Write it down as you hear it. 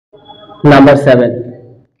Number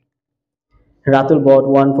 7. Ratul bought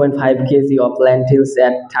 1.5 kg of lentils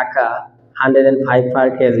at Taka 105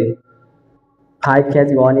 per kg. 5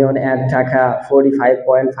 kg onion at Taka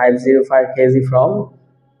 45.50 per kg from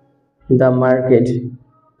the market.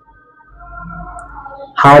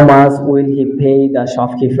 How much will he pay the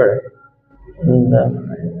shopkeeper? The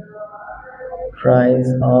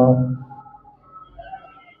price of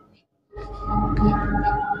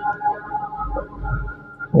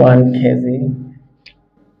 1 kg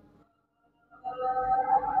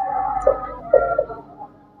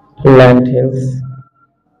lentils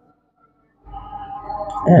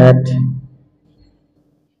at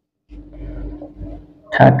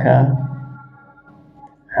Taka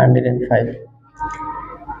 105.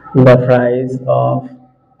 The price of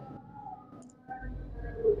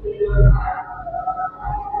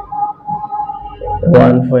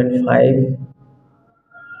 1.5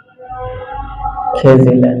 kg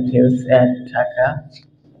lentils at Taka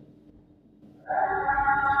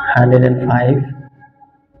 105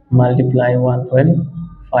 multiply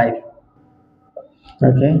 1.5.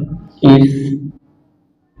 Okay, it's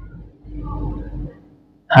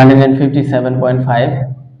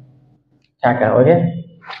 157.5 Taka. Okay,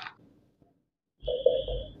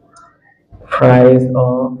 price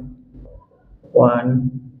of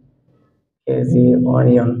 1 kg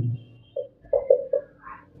onion.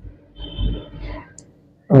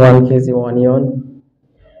 1 kg onion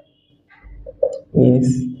is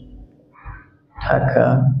Taka.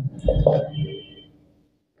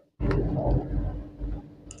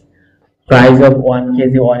 Price of 1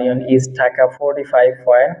 kg onion is Taka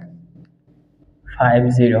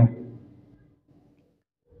 45.50.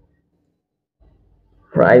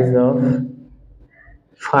 Price of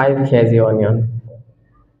 5 kg onion.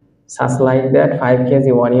 Such like that, 5 kg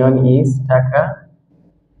onion is Taka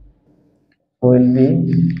will be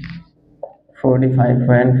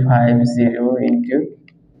 45.50 into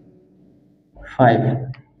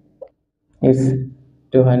 5. It's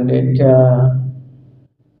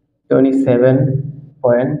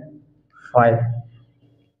 227.5.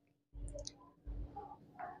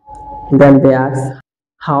 Then they ask,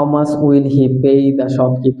 how much will he pay the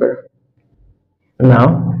shopkeeper?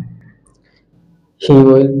 Now, he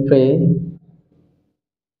will pay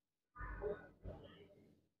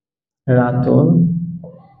Ratul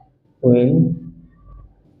will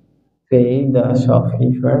pay the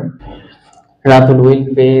shopkeeper. Ratul will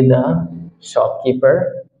pay the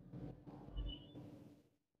shopkeeper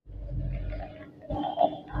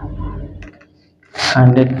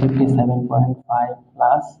 157.5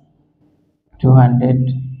 plus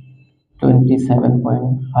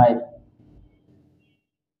 227.5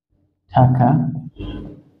 Taka.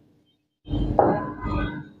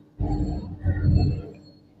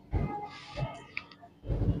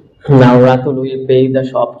 Now Ratul will pay the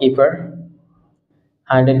shopkeeper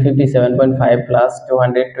 157.5 plus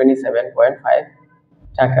 227.5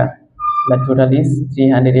 Taka. The total is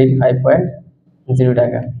 385.0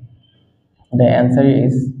 Taka. The answer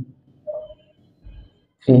is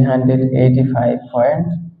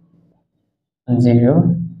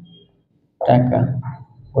 385.0 Taka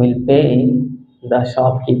will pay the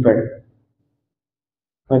shopkeeper.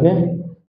 Okay.